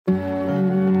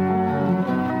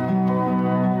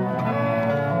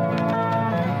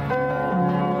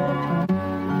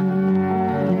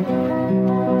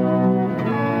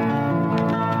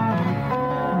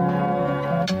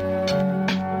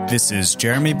This is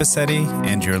Jeremy Bassetti,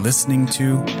 and you're listening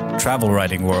to Travel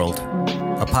Writing World,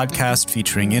 a podcast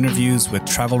featuring interviews with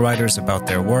travel writers about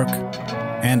their work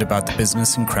and about the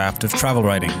business and craft of travel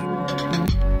writing.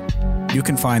 You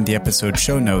can find the episode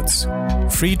show notes,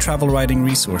 free travel writing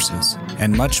resources,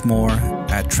 and much more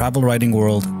at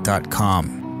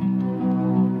travelwritingworld.com.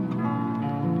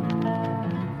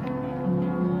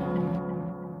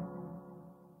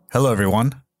 Hello,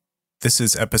 everyone. This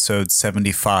is episode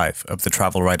 75 of the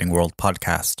Travel Writing World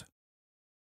podcast.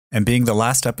 And being the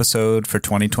last episode for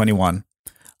 2021,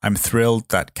 I'm thrilled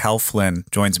that Cal Flynn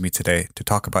joins me today to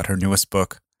talk about her newest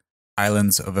book,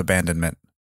 Islands of Abandonment,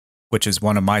 which is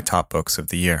one of my top books of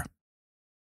the year.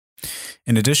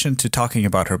 In addition to talking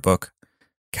about her book,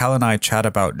 Cal and I chat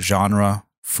about genre,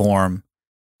 form,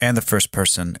 and the first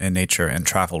person in nature and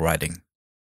travel writing.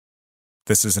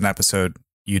 This is an episode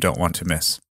you don't want to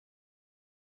miss.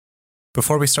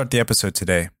 Before we start the episode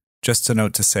today, just a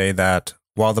note to say that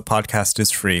while the podcast is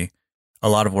free, a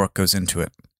lot of work goes into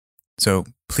it. So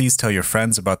please tell your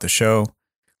friends about the show,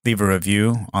 leave a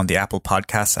review on the Apple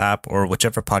Podcasts app or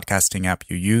whichever podcasting app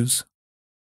you use,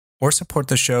 or support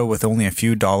the show with only a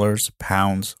few dollars,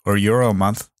 pounds, or euro a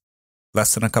month,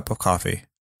 less than a cup of coffee,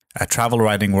 at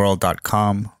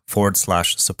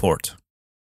travelwritingworld.com/support.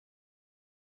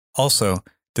 Also,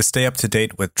 to stay up to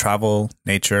date with travel,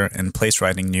 nature, and place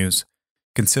writing news,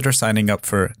 consider signing up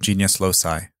for Genius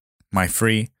Loci, my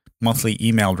free monthly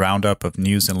email roundup of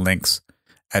news and links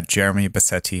at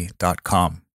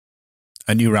jeremybassetti.com.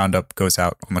 A new roundup goes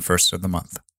out on the first of the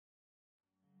month.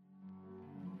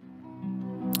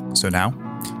 So now,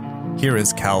 here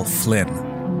is Cal Flynn.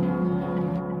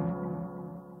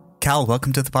 Cal,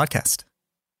 welcome to the podcast.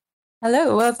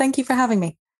 Hello. Well, thank you for having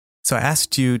me. So I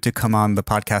asked you to come on the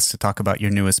podcast to talk about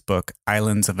your newest book,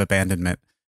 Islands of Abandonment,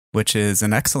 which is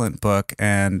an excellent book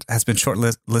and has been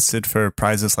shortlisted for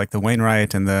prizes like the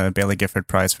Wainwright and the Baillie Gifford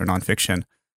Prize for Nonfiction.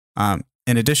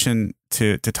 In addition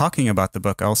to talking about the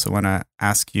book, I also want to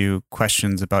ask you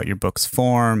questions about your book's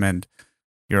form and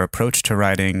your approach to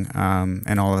writing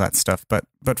and all of that stuff. But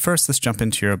first, let's jump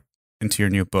into your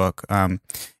new book, in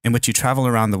which you travel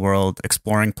around the world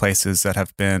exploring places that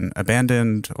have been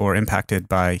abandoned or impacted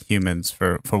by humans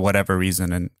for whatever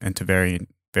reason and to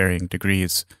varying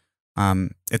degrees.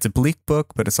 It's a bleak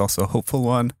book, but it's also a hopeful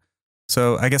one.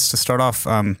 So I guess to start off,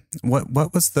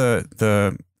 what was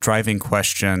the driving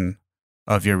question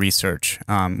of your research?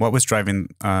 What was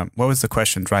the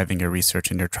question driving your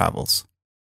research and your travels?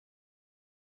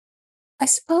 I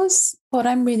suppose what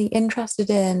I'm really interested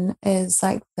in is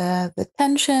like the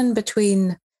tension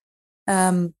between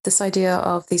this idea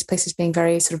of these places being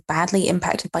very sort of badly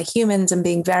impacted by humans and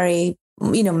being very,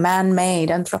 man-made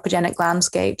anthropogenic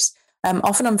landscapes,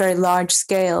 often on very large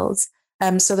scales.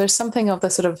 So there's something of the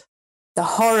sort of the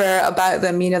horror about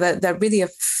them, that really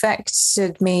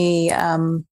affected me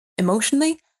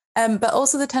emotionally, but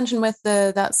also the tension with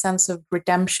that sense of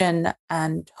redemption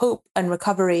and hope and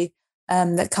recovery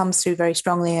that comes through very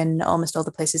strongly in almost all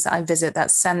the places that I visit.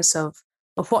 That sense of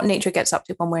what nature gets up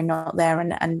to when we're not there,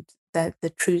 and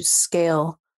the true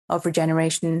scale of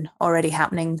regeneration already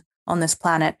happening on this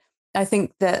planet. I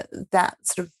think that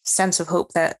sort of sense of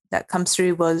hope that comes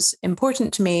through was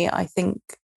important to me. I think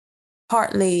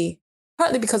partly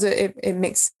because it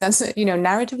makes sense,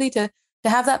 narratively to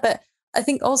have that, but I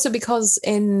think also because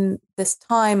in this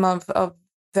time of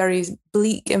very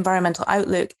bleak environmental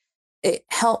outlook, it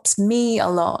helps me a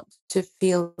lot to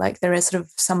feel like there is sort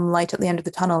of some light at the end of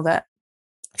the tunnel, that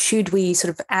should we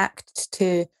sort of act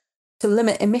to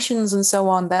limit emissions and so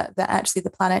on, that actually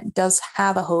the planet does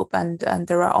have a hope, and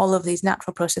there are all of these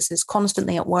natural processes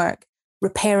constantly at work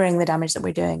repairing the damage that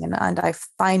we're doing. And I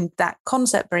find that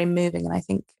concept very moving, and I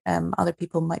think other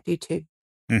people might do too.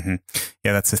 Mm-hmm.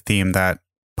 Yeah, that's a theme that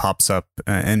pops up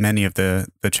in many of the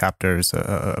chapters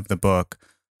of the book.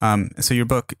 So your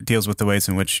book deals with the ways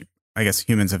in which, I guess,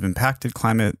 humans have impacted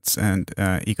climates and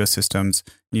ecosystems.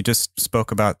 You just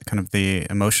spoke about kind of the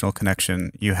emotional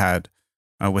connection you had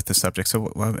with the subject. So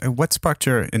what sparked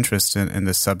your interest in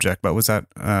this subject? What was that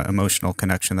emotional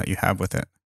connection that you have with it?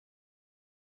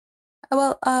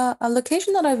 Well, a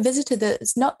location that I visited that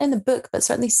is not in the book, but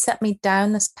certainly set me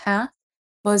down this path,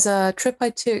 was a trip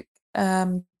I took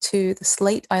to the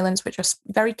Slate Islands, which are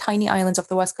very tiny islands off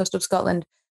the west coast of Scotland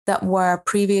that were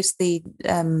previously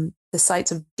the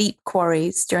sites of deep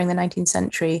quarries during the 19th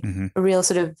century, Mm-hmm. a real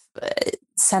sort of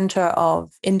center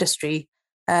of industry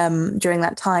during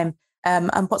that time.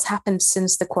 And what's happened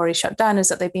since the quarry shut down is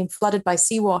that they've been flooded by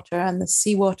seawater, and the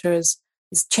seawater is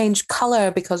changed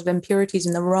color because of impurities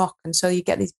in the rock. And so you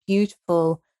get these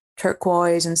beautiful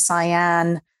turquoise and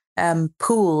cyan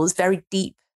pools, very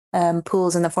deep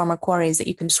pools in the former quarries that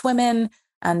you can swim in,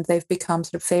 and they've become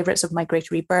sort of favorites of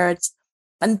migratory birds.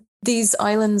 And these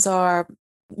islands are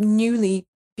newly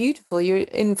beautiful.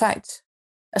 In fact,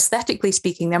 aesthetically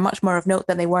speaking, they're much more of note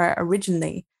than they were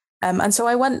originally. And so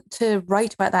I went to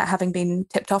write about that, having been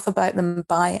tipped off about them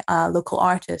by a local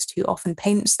artist who often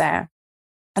paints there.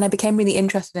 And I became really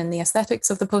interested in the aesthetics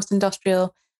of the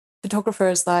post-industrial.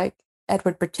 Photographers like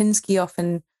Edward Burtynsky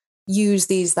often use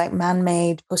these like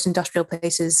man-made post-industrial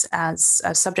places as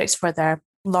subjects for their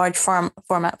large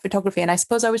format photography. And I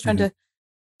suppose I was trying to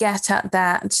get at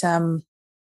that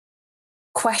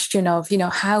question of,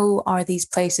 how are these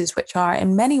places, which are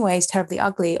in many ways terribly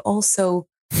ugly, also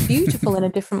beautiful in a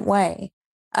different way?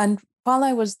 And while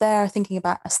I was there thinking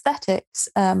about aesthetics,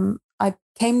 I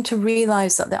came to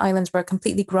realize that the islands were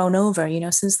completely grown over.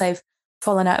 Since they've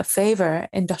fallen out of favor,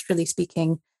 industrially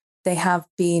speaking, they have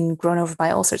been grown over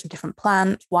by all sorts of different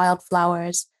plants,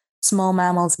 wildflowers, small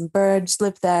mammals and birds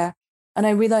live there. And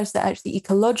I realized that actually,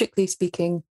 ecologically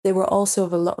speaking, they were also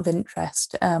of a lot of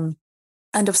interest, and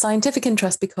of scientific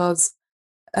interest, because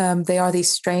they are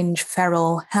these strange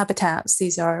feral habitats.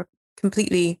 These are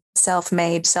completely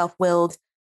self-made, self-willed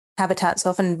habitats.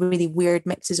 Often really weird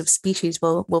mixes of species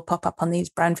will pop up on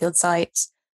these brownfield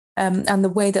sites. And the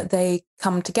way that they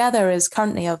come together is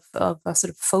currently of a sort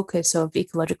of focus of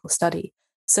ecological study.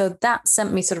 So that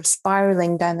sent me sort of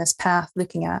spiraling down this path,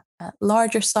 looking at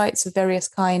larger sites of various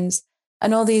kinds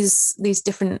and all these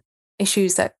different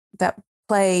issues that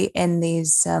play in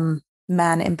these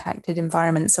man-impacted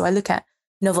environments. So I look at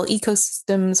novel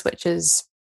ecosystems, which is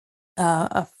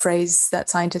a phrase that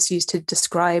scientists use to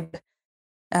describe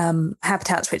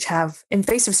habitats which have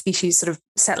invasive species sort of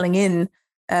settling in.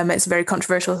 It's a very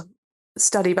controversial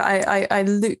study, but I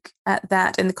look at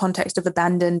that in the context of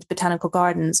abandoned botanical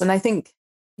gardens. And I think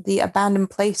the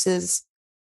abandoned places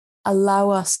allow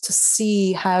us to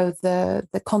see how the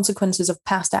consequences of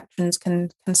past actions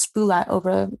can spool out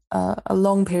over a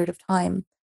long period of time.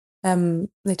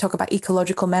 They talk about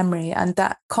ecological memory, and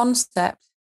that concept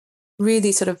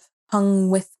really sort of hung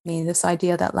with me, this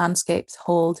idea that landscapes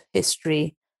hold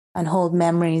history and hold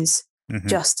memories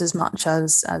just as much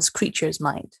as creatures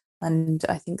might. And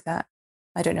I think that,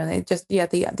 I don't know, it just, the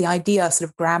idea sort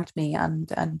of grabbed me and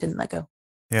didn't let go.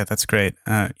 Yeah, that's great.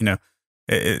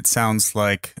 It sounds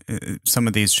like some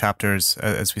of these chapters,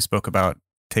 as we spoke about,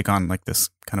 take on like this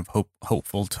kind of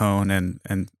hopeful tone,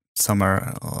 and some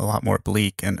are a lot more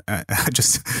bleak. And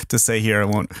just to say here, I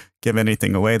won't give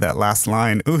anything away. That last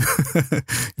line, ooh,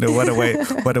 what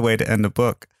a way to end a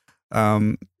book.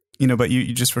 But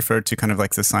you just referred to kind of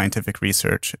like the scientific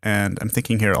research, and I'm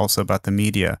thinking here also about the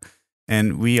media.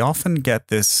 And we often get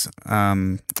this,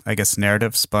 I guess,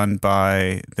 narrative spun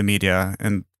by the media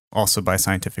and also by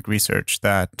scientific research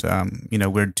that,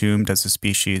 we're doomed as a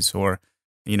species, or,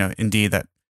 indeed that,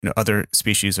 other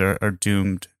species are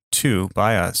doomed too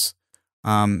by us.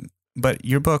 But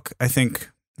your book, I think,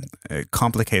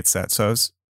 complicates that. So I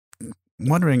was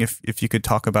wondering if you could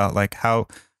talk about like how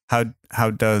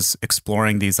does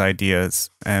exploring these ideas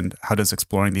and how does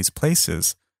exploring these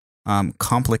places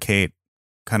complicate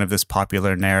kind of this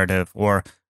popular narrative, or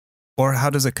how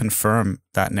does it confirm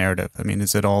that narrative? I mean,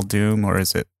 is it all doom, or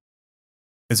is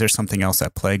there something else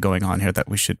at play going on here that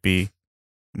we should be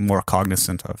more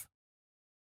cognizant of?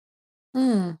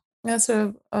 That's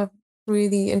a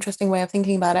really interesting way of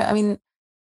thinking about it. I mean,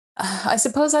 I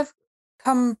suppose I've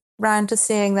come round to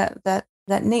saying that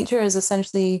nature is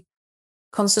essentially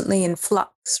constantly in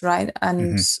flux, right?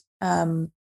 And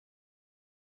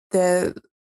the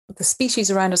species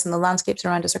around us and the landscapes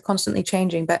around us are constantly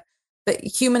changing, but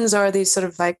humans are these sort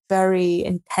of like very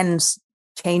intense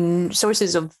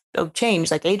sources of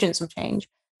change, like agents of change.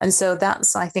 And so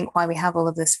that's, I think, why we have all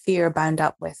of this fear bound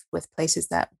up with places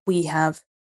that we have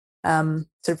sort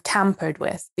of tampered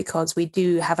with, because we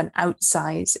do have an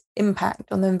outsized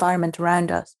impact on the environment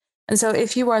around us. And so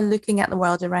if you are looking at the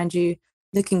world around you,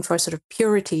 looking for sort of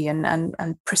purity and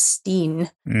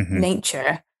pristine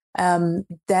nature,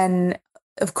 then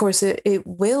of course it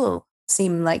will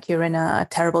seem like you're in a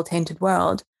terrible, tainted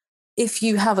world. If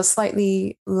you have a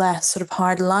slightly less sort of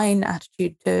hard line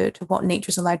attitude to what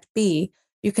nature's allowed to be,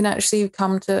 you can actually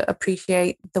come to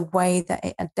appreciate the way that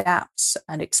it adapts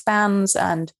and expands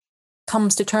and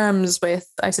comes to terms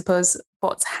with, I suppose,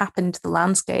 what's happened to the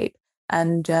landscape,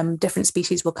 and different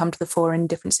species will come to the fore in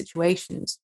different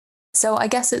situations. So I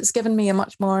guess it's given me a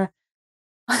much more,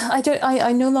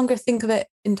 I no longer think of it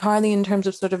entirely in terms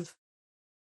of sort of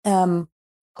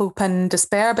hope and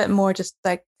despair, but more just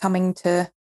like coming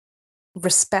to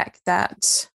respect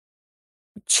that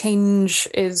change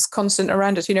is constant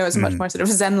around us. It's a much more sort of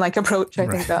Zen-like approach, I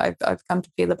think, that I've come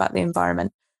to feel about the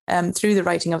environment. through the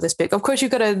writing of this book. Of course,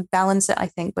 you've got to balance it, I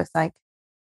think, with like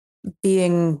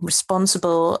being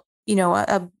responsible. You know,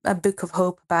 a book of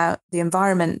hope about the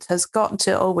environment has got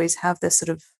to always have this sort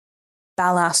of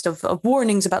ballast of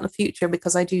warnings about the future,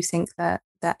 because I do think that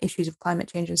issues of climate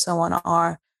change and so on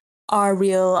are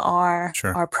real, are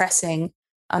pressing,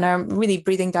 and are really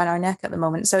breathing down our neck at the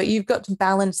moment. So you've got to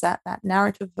balance that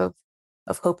narrative of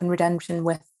hope and redemption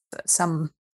with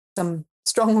some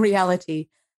strong reality.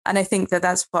 And I think that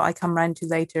that's what I come around to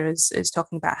later is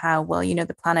talking about how, well, you know,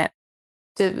 the planet,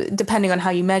 depending on how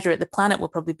you measure it, the planet will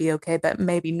probably be okay, but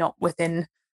maybe not within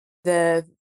the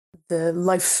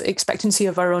life expectancy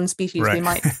of our own species.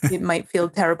 Right. It might feel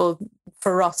terrible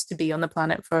for us to be on the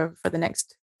planet for the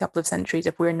next couple of centuries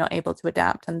if we're not able to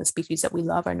adapt, and the species that we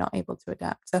love are not able to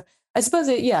adapt. So I suppose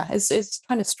it's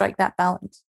trying to strike that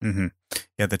balance. Mm-hmm.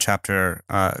 Yeah, the chapter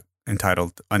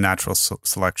entitled "Unnatural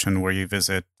Selection," where you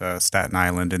visit Staten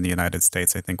Island in the United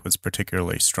States, I think was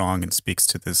particularly strong and speaks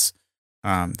to this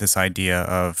this idea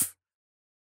of,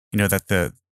 you know,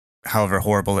 that however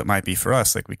horrible it might be for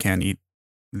us, like we can't eat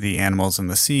the animals in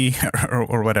the sea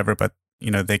or whatever, but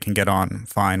you know, they can get on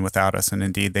fine without us, and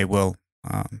indeed they will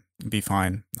be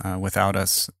fine without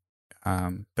us.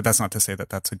 But that's not to say that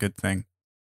that's a good thing.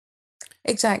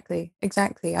 Exactly.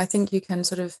 I think you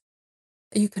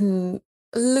can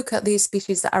look at these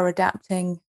species that are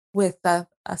adapting with a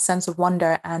sense of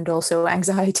wonder and also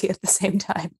anxiety at the same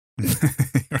time.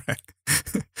 Right.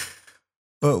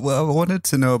 Well, I wanted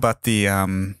to know about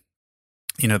the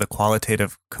you know, the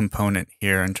qualitative component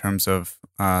here in terms of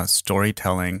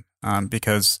storytelling,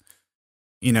 because,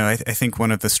 you know, I think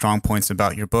one of the strong points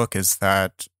about your book is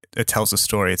that it tells a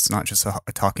story. It's not just a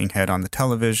talking head on the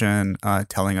television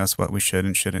telling us what we should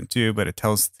and shouldn't do, but it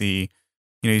tells you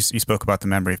know, you spoke about the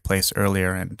memory of place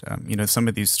earlier, and you know, some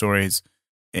of these stories,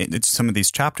 some of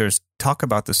these chapters talk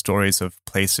about the stories of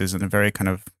places in a very kind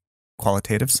of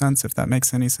qualitative sense, if that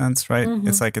makes any sense, right? Mm-hmm,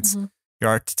 it's like you're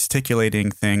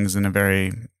articulating things in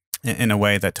a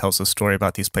way that tells a story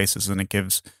about these places, and it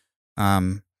gives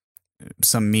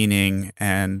some meaning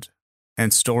and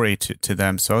story to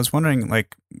them. So I was wondering,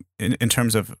 like, in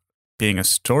terms of being a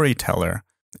storyteller,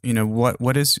 you know,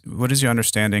 what is your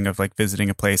understanding of like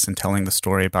visiting a place and telling the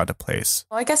story about a place?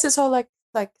 Well, I guess it's all like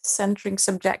centering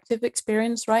subjective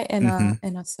experience, right? In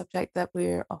a subject that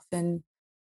we're often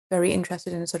very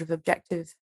interested in, sort of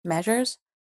objective measures.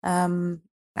 And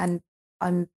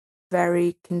I'm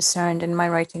very concerned in my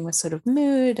writing with sort of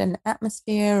mood and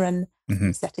atmosphere and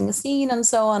setting a scene and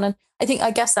so on. And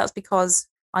I guess that's because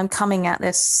I'm coming at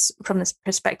this from this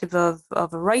perspective of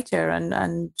a writer, and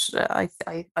I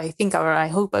think, or I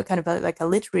hope, a kind of like a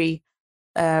literary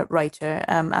writer,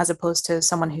 as opposed to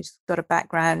someone who's got a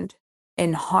background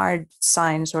in hard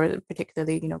science, or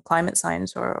particularly, you know, climate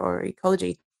science or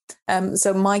ecology.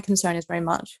 So my concern is very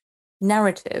much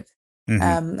narrative,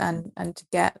 and to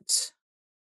get,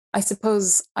 I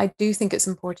suppose, I do think it's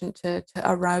important to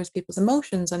arouse people's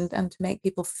emotions and to make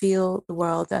people feel the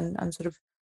world and sort of,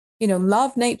 you know,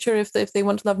 love nature if they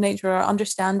want to love nature, or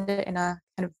understand it in a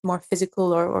kind of more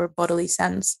physical or bodily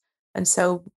sense. And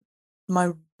so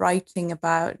my writing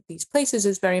about these places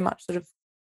is very much sort of,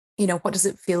 you know, what does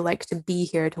it feel like to be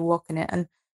here, to walk in it? And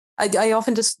I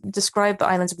often just describe the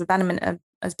Islands of Abandonment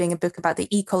as being a book about the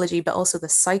ecology, but also the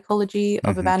psychology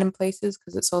of abandoned places,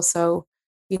 because it's also,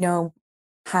 you know,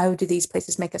 how do these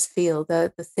places make us feel?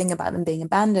 The thing about them being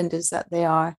abandoned is that they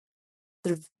are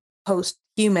sort of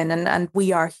post-human, and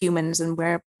we are humans, and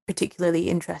we're particularly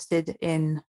interested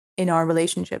in our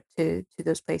relationship to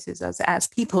those places as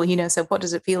people, you know. So what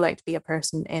does it feel like to be a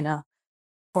person in a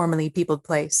formerly peopled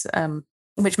place?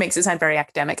 Which makes it sound very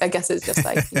academic. I guess it's just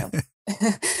like, you know,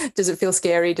 does it feel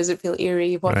scary? Does it feel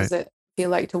eerie? What does it feel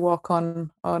like to walk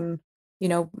on, you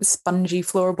know, spongy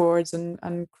floorboards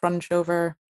and crunch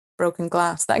over broken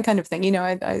glass? That kind of thing. You know,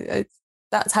 I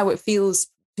that's how it feels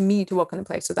to me to walk on the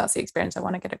place. So that's the experience I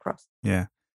want to get across. Yeah.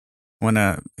 I want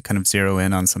to kind of zero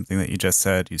in on something that you just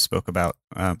said. You spoke about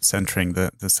centering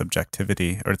the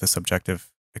subjectivity or the subjective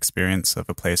experience of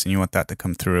a place, and you want that to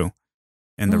come through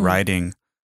in the writing.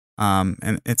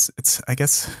 And it's I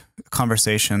guess a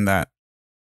conversation that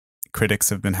critics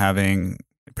have been having,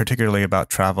 particularly about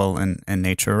travel and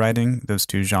nature writing, those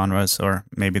two genres, or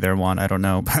maybe they're one, I don't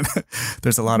know, but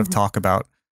there's a lot of talk about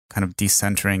kind of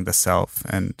decentering the self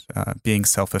and being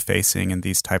self-effacing in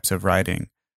these types of writing.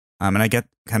 And I get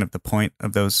kind of the point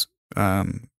of those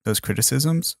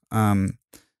criticisms,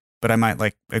 but I might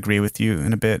like agree with you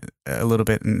a little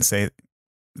bit, and say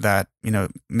that, you know,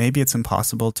 maybe it's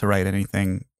impossible to write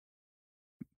anything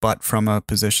but from a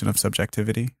position of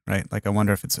subjectivity, right? Like, I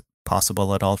wonder if it's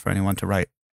possible at all for anyone to write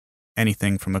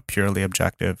anything from a purely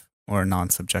objective or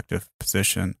non-subjective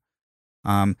position.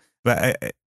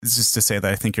 It's just to say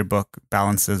that I think your book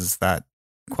balances that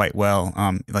quite well.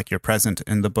 Like you're present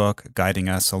in the book, guiding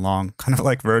us along, kind of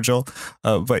like Virgil,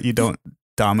 but you don't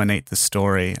dominate the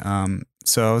story.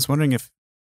 So I was wondering if,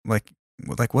 like,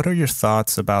 what are your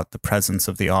thoughts about the presence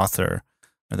of the author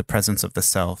or the presence of the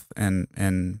self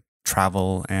in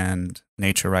travel and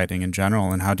nature writing in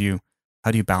general, and how do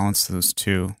you balance those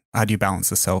two? How do you balance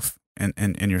the self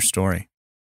in your story?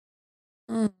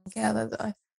 Yeah,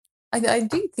 I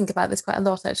do think about this quite a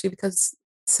lot actually, because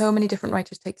so many different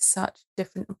writers take such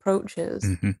different approaches,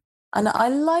 Mm-hmm. and I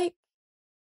like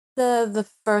the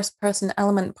first person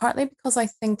element partly because I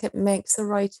think it makes the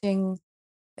writing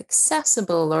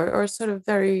accessible or sort of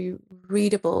very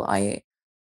readable. I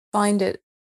find it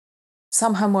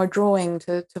somehow more drawing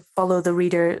to follow the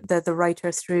reader, the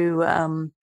writer through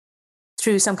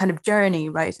some kind of journey,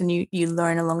 right? And you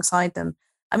learn alongside them.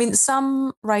 I mean,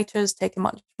 some writers take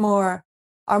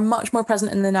are much more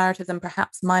present in the narrative than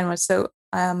perhaps mine was. So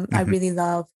I Mm-hmm. really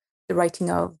love the writing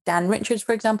of Dan Richards,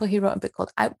 for example. He wrote a book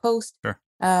called Outpost, Sure.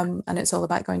 and it's all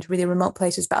about going to really remote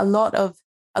places. But a lot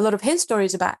of his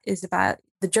stories is about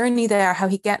the journey there, how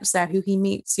he gets there, who he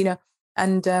meets,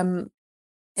 and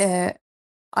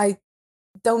I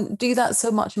don't do that so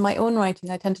much in my own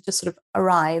writing. I tend to just sort of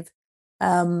arrive,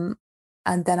 um,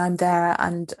 and then I'm there,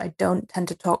 and I don't tend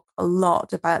to talk a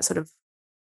lot about sort of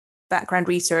background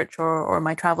research or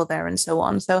my travel there and so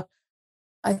on. So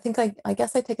I think I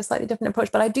guess I take a slightly different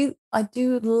approach, but I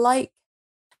do like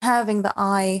having the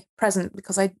eye present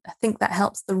because I think that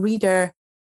helps the reader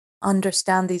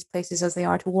understand these places as they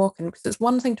are to walk in. Because it's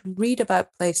one thing to read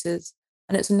about places,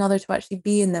 and it's another to actually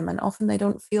be in them, and often they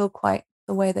don't feel quite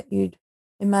the way that you'd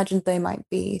imagined they might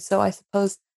be. So I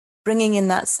suppose bringing in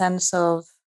that sense of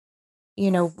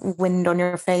wind on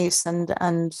your face and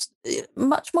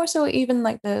much more so even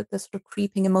like the sort of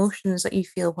creeping emotions that you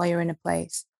feel while you're in a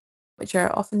place, which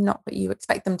are often not what you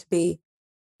expect them to be.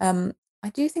 um I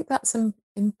do think that's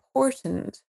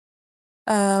important.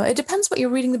 It depends what you're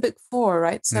reading the book for,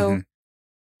 right? Mm-hmm. So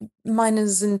mine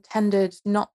is intended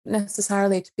not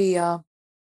necessarily to be a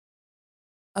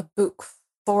book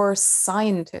for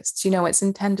scientists. It's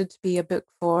intended to be a book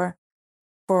for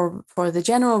the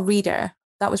general reader.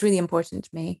 That was really important to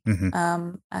me.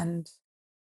 Mm-hmm. And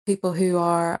people who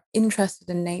are interested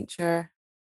in nature,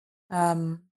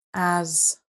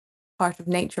 as part of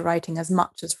nature writing as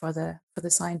much as for the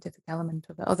scientific element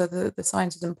of it. Although the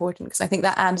science is important because I think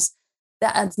that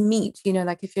adds meat.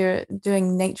 Like if you're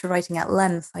doing nature writing at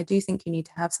length, I do think you need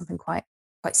to have something quite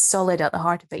solid at the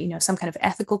heart of it. Some kind of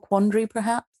ethical quandary,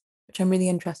 perhaps, which I'm really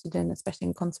interested in, especially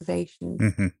in conservation.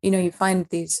 Mm-hmm. You find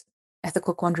these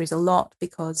ethical quandaries a lot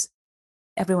because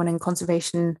everyone in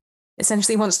conservation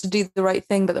essentially wants to do the right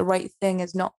thing, but the right thing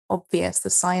is not obvious. The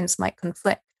science might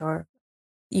conflict, or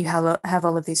you have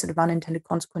all of these sort of unintended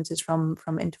consequences from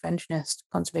interventionist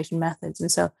conservation methods.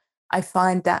 And so I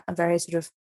find that a very sort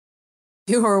of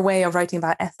pure way of writing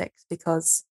about ethics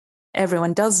because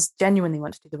everyone does genuinely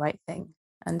want to do the right thing.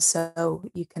 And so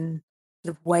you can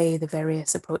sort of weigh the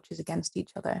various approaches against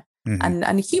each other Mm-hmm.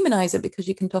 and humanize it because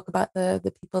you can talk about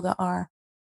the people that are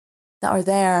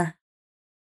there.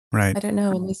 Right. I don't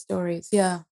know, in these stories,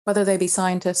 yeah, whether they be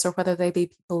scientists or whether they be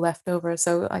people left over.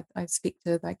 So I speak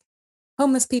to like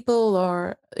homeless people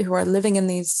or who are living in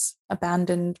these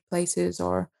abandoned places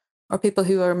or people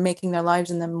who are making their lives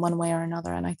in them one way or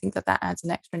another. And I think that adds an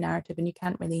extra narrative, and you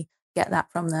can't really get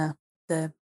that from the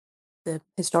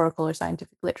historical or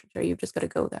scientific literature. You've just got to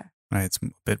go there. Right. It's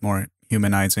a bit more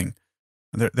humanizing.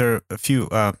 There are a few,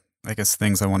 I guess,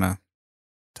 things I want to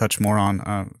touch more on.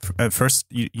 At first,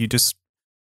 you just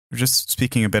were just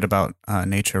speaking a bit about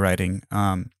nature writing.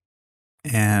 Well,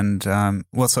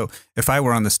 so if I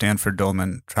were on the Stanford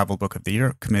Dolman Travel Book of the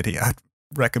Year committee, I'd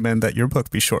recommend that your book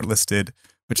be shortlisted,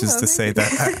 which is Oh, to thank say you.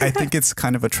 that I think it's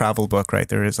kind of a travel book, right?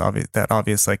 There is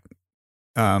obvious like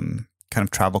kind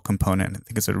of travel component. I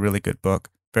think it's a really good book,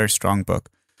 very strong book,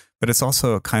 but it's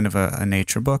also a kind of a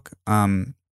nature book.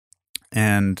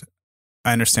 And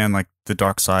I understand like the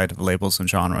dark side of labels and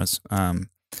genres.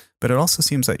 But it also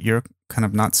seems that you're kind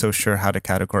of not so sure how to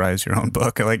categorize your own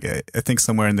book. Like I think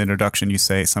somewhere in the introduction you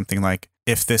say something like,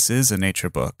 if this is a nature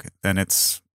book, then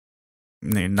it's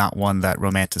not one that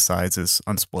romanticizes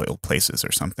unspoiled places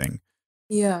or something.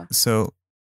 Yeah. So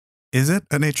is it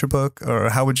a nature book, or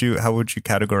how would you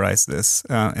categorize this?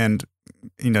 And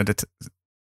to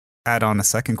add on a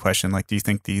second question, like, do you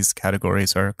think these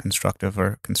categories are constructive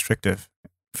or constrictive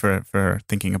for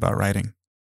thinking about writing?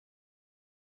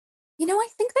 I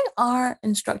think they are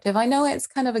instructive. I know it's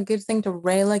kind of a good thing to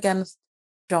rail against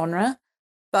genre,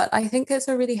 But I think it's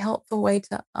a really helpful way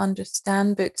to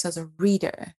understand books as a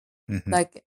reader. Hmm.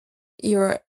 Like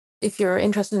you're if you're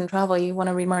interested in travel, you want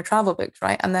to read more travel books,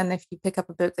 right? And then if you pick up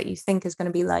a book that you think is going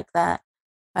to be like that,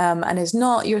 and is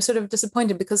not, you're sort of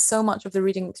disappointed because so much of the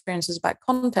reading experience is about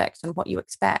context and what you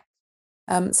expect.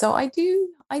 So I do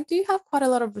have quite a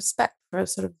lot of respect for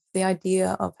sort of the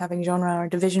idea of having genre or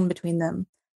division between them.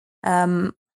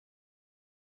 Um,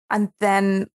 and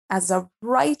then as a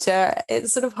writer,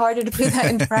 it's sort of harder to put that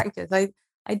into practice.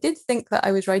 I did think that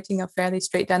I was writing a fairly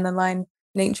straight down the line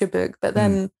nature book, but Mm.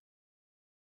 then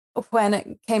when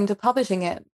it came to publishing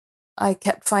it, I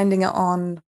kept finding it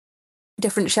on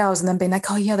different shelves and then being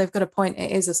like, oh yeah, they've got a point.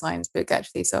 It is a science book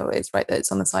actually, so it's right that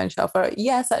it's on the science shelf. Or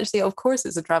yes, actually, of course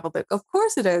it's a travel book. Of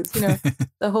course it is. You know,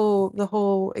 the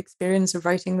whole experience of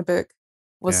writing the book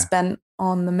was Yeah. spent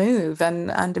on the move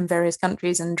and in various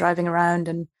countries and driving around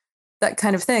and that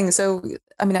kind of thing. So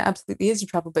I mean, it absolutely is a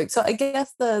travel book. So I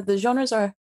guess the genres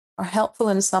are helpful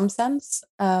in some sense.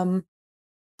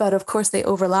 But of course they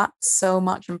overlap so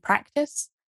much in practice.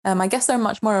 I guess they're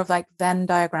much more of like Venn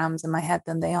diagrams in my head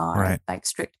than they are Right. like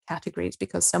strict categories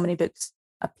because so many books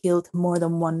appeal to more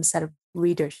than one set of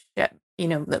readership. You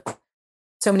know,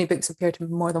 so many books appeal to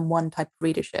more than one type of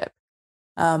readership.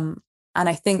 Um, and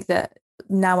I think that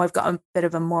now I've got a bit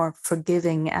of a more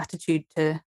forgiving attitude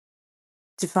to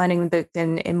finding the book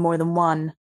in more than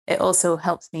one. It also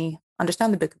helps me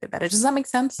understand the book a bit better. Does that make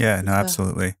sense? Yeah, no,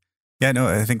 absolutely. Yeah, no,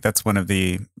 I think that's one of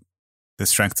the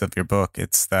strengths of your book.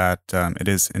 It's that it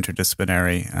is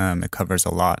interdisciplinary. It covers a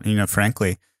lot. You know,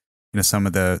 frankly, you know, some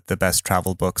of the best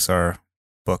travel books are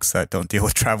books that don't deal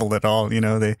with travel at all. You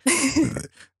know, they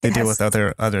deal with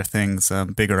Yes. other things,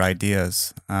 bigger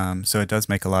ideas. So it does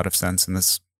make a lot of sense. And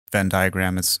this Venn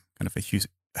diagram is kind of a huge,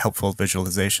 helpful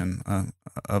visualization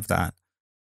of that.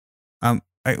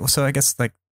 So I guess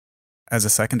like as a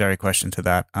secondary question to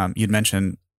that, you'd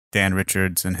mentioned Dan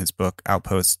Richards and his book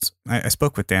Outposts. I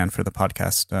spoke with Dan for the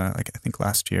podcast, like I think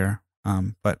last year.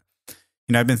 But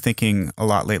you know, I've been thinking a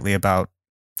lot lately about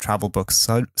travel books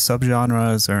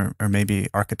subgenres, or maybe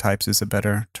archetypes is a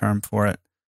better term for it.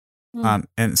 Mm.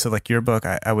 And so, like your book,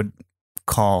 I would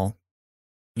call,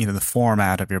 you know, the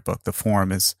format of your book. The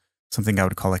form is something I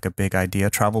would call like a big idea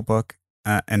travel book,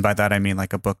 and by that I mean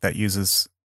like a book that uses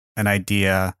an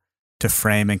idea to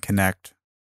frame and connect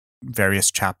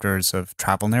various chapters of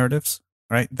travel narratives,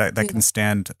 right? That can Yeah.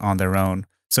 stand on their own.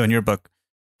 So in your book,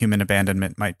 human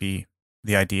abandonment might be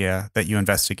the idea that you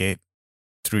investigate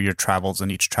through your travels,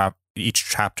 and each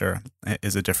chapter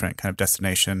is a different kind of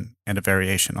destination and a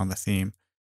variation on the theme.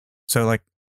 So like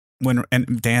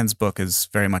and Dan's book is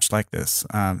very much like this.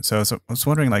 So I was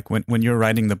wondering, like when you're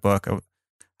writing the book,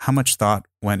 how much thought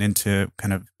went into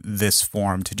kind of this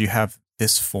form? Did you have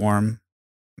this form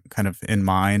kind of in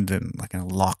mind and like kind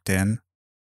of locked in?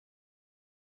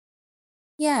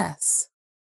 Yes.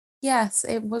 Yes,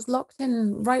 it was locked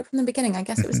in right from the beginning. I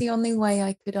guess it was the only way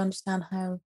I could understand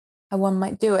how one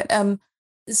might do it.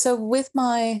 So with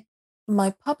my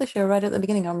publisher right at the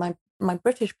beginning, or my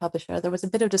British publisher, there was a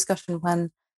bit of discussion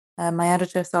when my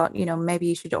editor thought, you know, maybe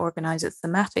you should organize it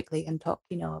thematically and talk,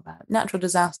 you know, about natural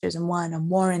disasters in one and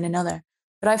war in another.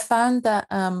 But I found that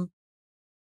I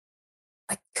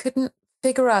couldn't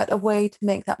figure out a way to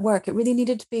make that work. It really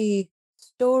needed to be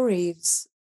stories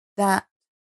that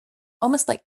almost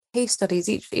like case studies,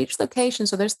 each location.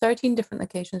 So there's 13 different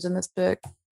locations in this book,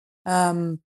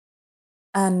 um,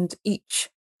 and each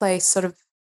place sort of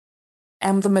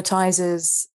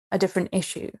emblematizes a different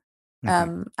issue.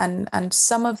 Hmm. And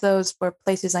some of those were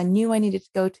places I knew I needed to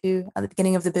go to at the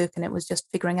beginning of the book, and it was just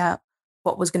figuring out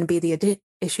what was going to be the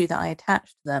issue that I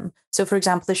attached to them. So, for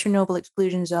example, the Chernobyl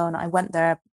exclusion zone, I went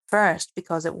there first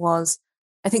because it was,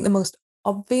 I think, the most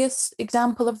obvious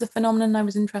example of the phenomenon I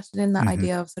was interested in, that Hmm.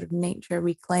 idea of sort of nature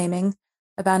reclaiming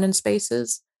abandoned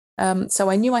spaces. So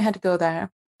I knew I had to go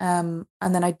there. And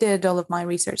then I did all of my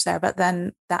research there. But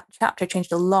then that chapter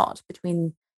changed a lot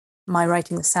between my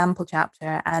writing the sample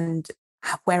chapter and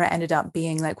where it ended up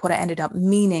being, like what it ended up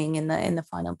meaning in the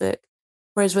final book.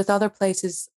 Whereas with other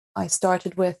places, I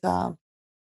started with a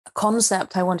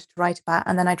concept I wanted to write about,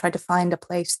 and then I tried to find a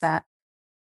place that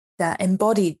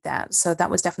embodied that. So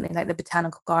that was definitely like the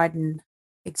botanical garden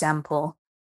example,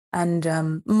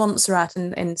 and Montserrat,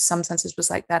 in some senses,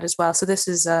 was like that as well. So this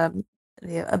is the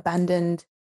abandoned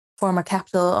former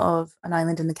capital of an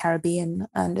island in the Caribbean,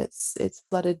 and it's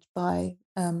flooded by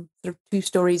sort of 2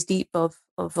 stories deep of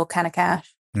volcanic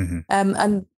ash. Hmm.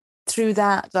 And through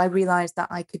that, I realized that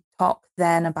I could talk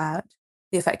then about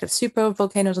the effect of super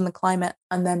volcanoes on the climate,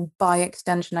 and then by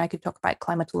extension, I could talk about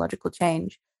climatological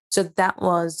change. So that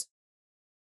was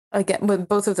again, with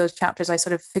both of those chapters, I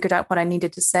sort of figured out what I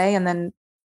needed to say, and then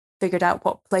figured out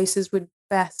what places would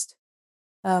best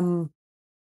um,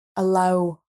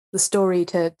 allow the story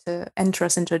to enter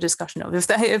us into a discussion of, if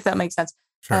that makes sense.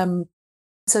 Sure.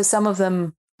 So some of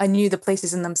them, I knew the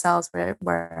places in themselves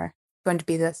were going to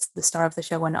be the star of the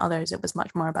show, and others it was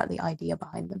much more about the idea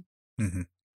behind them. Mm-hmm.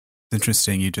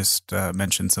 Interesting. You just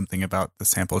mentioned something about the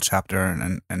sample chapter,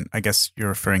 and I guess you're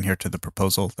referring here to the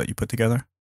proposal that you put together.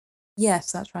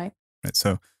 Yes, that's right. Right.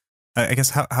 So, I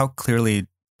guess how clearly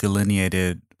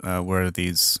delineated were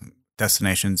these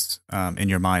destinations in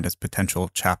your mind as potential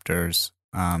chapters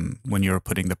when you were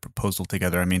putting the proposal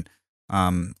together? I mean,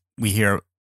 we hear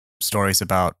stories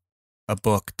about a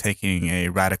book taking a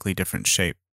radically different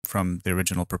shape from the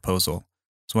original proposal. I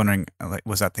was wondering, like,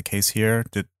 was that the case here?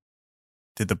 Did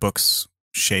the book's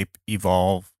shape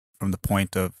evolve from the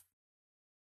point of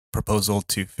proposal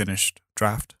to finished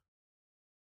draft?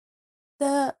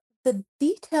 The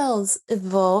details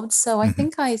evolved. So I Mm-hmm.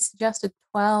 think I suggested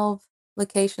 12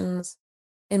 locations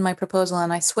in my proposal,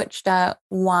 and I switched out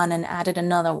one and added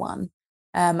another one.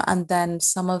 And then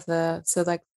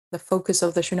like the focus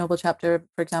of the Chernobyl chapter,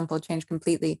 for example, changed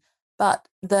completely. But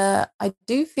I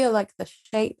do feel like the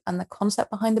shape and the concept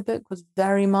behind the book was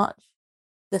very much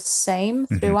the same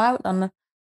Mm-hmm. throughout. And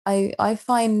I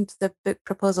find the book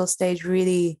proposal stage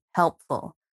really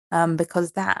helpful,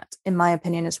 because that, in my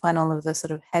opinion, is when all of the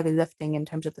sort of heavy lifting in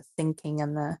terms of the thinking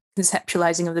and the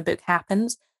conceptualizing of the book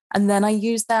happens. And then I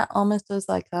use that almost as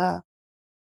like a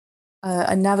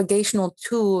navigational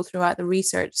tool throughout the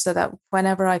research, so that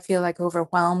whenever I feel like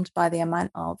overwhelmed by the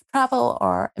amount of travel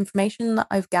or information that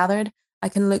I've gathered, I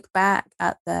can look back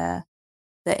at the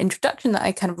introduction that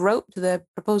I kind of wrote to the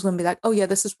proposal and be like, oh yeah,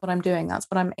 this is what I'm doing. That's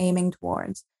what I'm aiming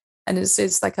towards. And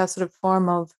it's like a sort of form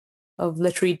of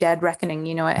literary dead reckoning.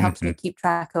 You know, it helps Mm-hmm. me keep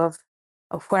track of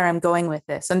where I'm going with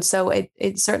this. And so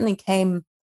it certainly came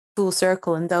full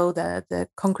circle. And though the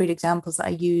concrete examples that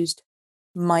I used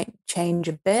might change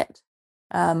a bit,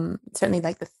 certainly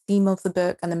like the theme of the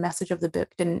book and the message of the book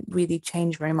didn't really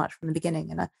change very much from the beginning.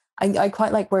 And I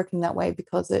quite like working that way,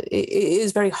 because it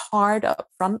is very hard up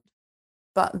front,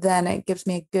 but then it gives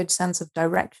me a good sense of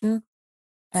direction.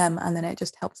 And then it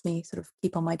just helps me sort of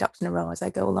keep all my ducks in a row as I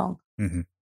go along. Mm-hmm.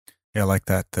 Yeah, I like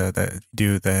that. That you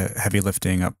do the heavy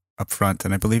lifting up front,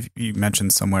 and I believe you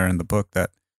mentioned somewhere in the book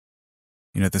that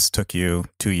this took you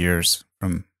 2 years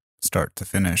from start to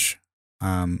finish,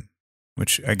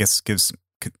 which I guess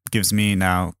gives me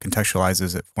now,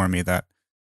 contextualizes it for me that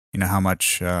how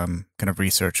much kind of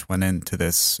research went into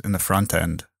this in the front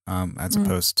end, as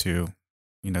opposed to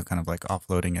kind of like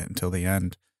offloading it until the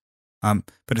end.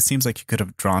 But it seems like you could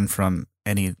have drawn from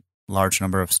any large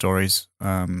number of stories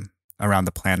around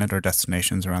the planet, or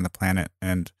destinations around the planet.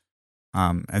 And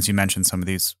as you mentioned, some of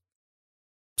these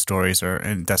stories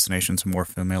and destinations are more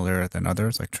familiar than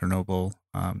others, like Chernobyl,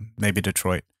 maybe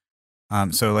Detroit.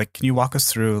 So, like, can you walk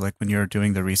us through, like, when you're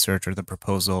doing the research or the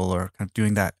proposal, or kind of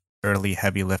doing that early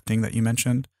heavy lifting that you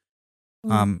mentioned?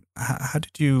 How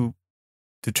did you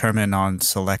determine on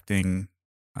selecting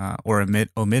or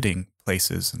omitting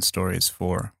places and stories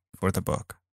for the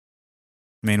book?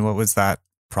 I mean, what was that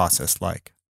process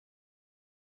like?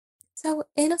 So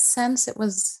in a sense, it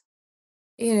was,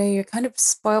 you're kind of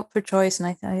spoilt for choice.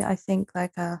 And I think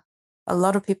like a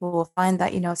lot of people will find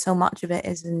that, so much of it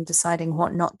is in deciding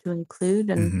what not to include.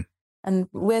 Mm-hmm. And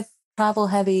with travel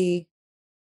heavy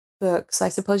books, I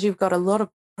suppose you've got a lot of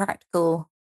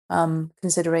practical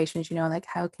considerations, like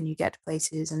how can you get to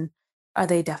places, and are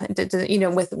they definitely,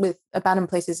 with abandoned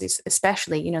places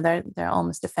especially, they're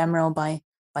almost ephemeral by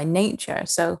nature.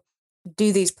 So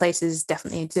do these places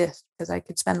definitely exist? Because I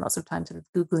could spend lots of time sort of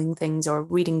Googling things or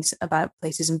reading about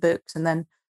places in books, and then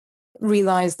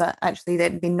realize that actually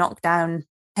they'd been knocked down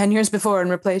 10 years before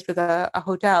and replaced with a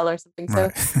hotel or something.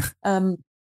 So Right. um,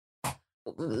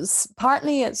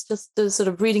 partly it's just the sort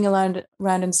of reading around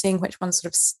and seeing which ones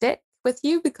sort of stick with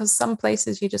you, because some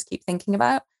places you just keep thinking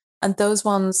about, and those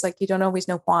ones, like, you don't always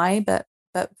know why, but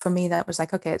for me that was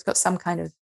like, okay, it's got some kind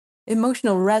of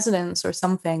emotional resonance or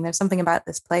something. There's something about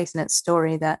this place and its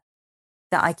story that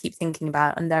I keep thinking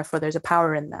about, and therefore there's a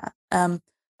power in that. And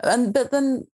but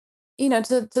then,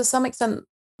 to some extent,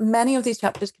 many of these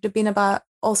chapters could have been about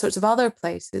all sorts of other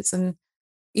places. And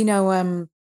you know,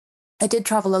 I did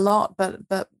travel a lot,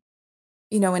 but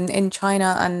in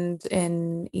China and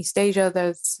in East Asia,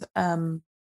 there's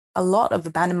a lot of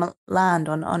abandoned land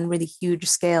on really huge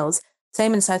scales.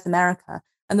 Same in South America,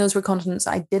 and those were continents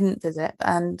I didn't visit,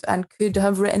 and could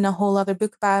have written a whole other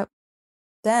book about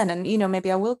then. And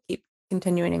maybe I will keep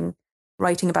continuing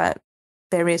writing about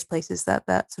various places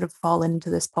that sort of fall into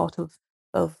this pot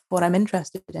what I'm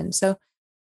interested in. So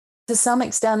to some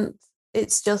extent,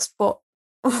 it's just what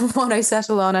I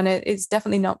settle on, and it's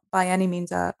definitely not by any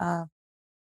means a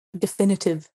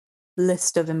definitive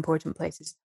list of important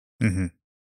places. Mm-hmm.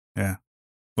 Yeah.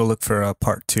 We'll look for a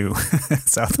part 2,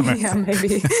 South America. Yeah,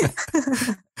 maybe.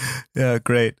 Yeah,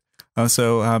 great.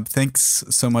 Thanks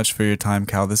so much for your time,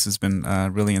 Cal. This has been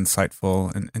really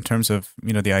insightful in terms of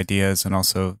the ideas and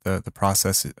also the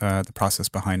process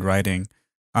behind writing.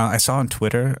 I saw on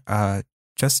Twitter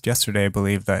just yesterday, I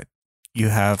believe, that you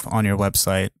have on your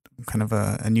website kind of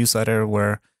a newsletter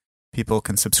where people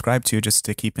can subscribe to just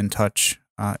to keep in touch.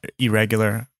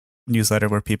 Irregular newsletter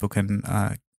where people can,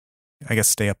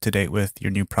 stay up to date with your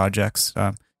new projects.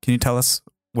 Can you tell us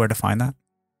where to find that?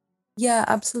 Yeah,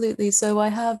 absolutely. So I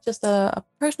have just a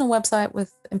personal website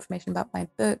with information about my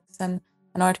books and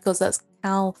articles. That's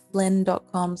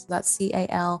calflynn.com. So that's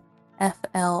CALFLYN,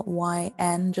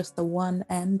 just the one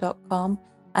n.com.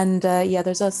 And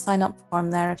there's a sign up form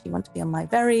there if you want to be on my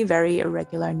very, very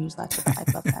irregular newsletter.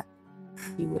 I'd love that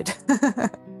if you would.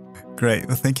 Great.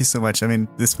 Well, thank you so much. I mean,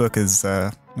 this book is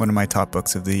one of my top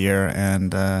books of the year,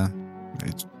 and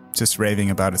just raving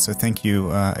about it. So thank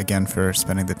you again for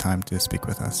spending the time to speak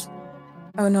with us.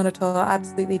 Oh, not at all.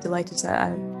 Absolutely delighted to.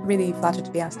 I'm really flattered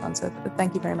to be asked on. So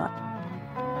thank you very much.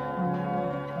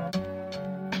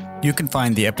 You can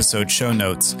find the episode show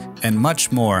notes and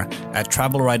much more at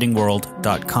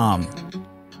travelwritingworld.com.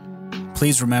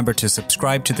 Please remember to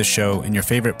subscribe to the show in your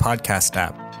favorite podcast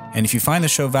app. And if you find the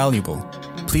show valuable,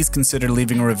 please consider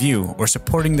leaving a review or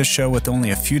supporting the show with only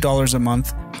a few dollars a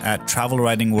month at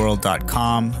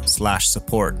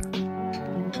travelwritingworld.com/support.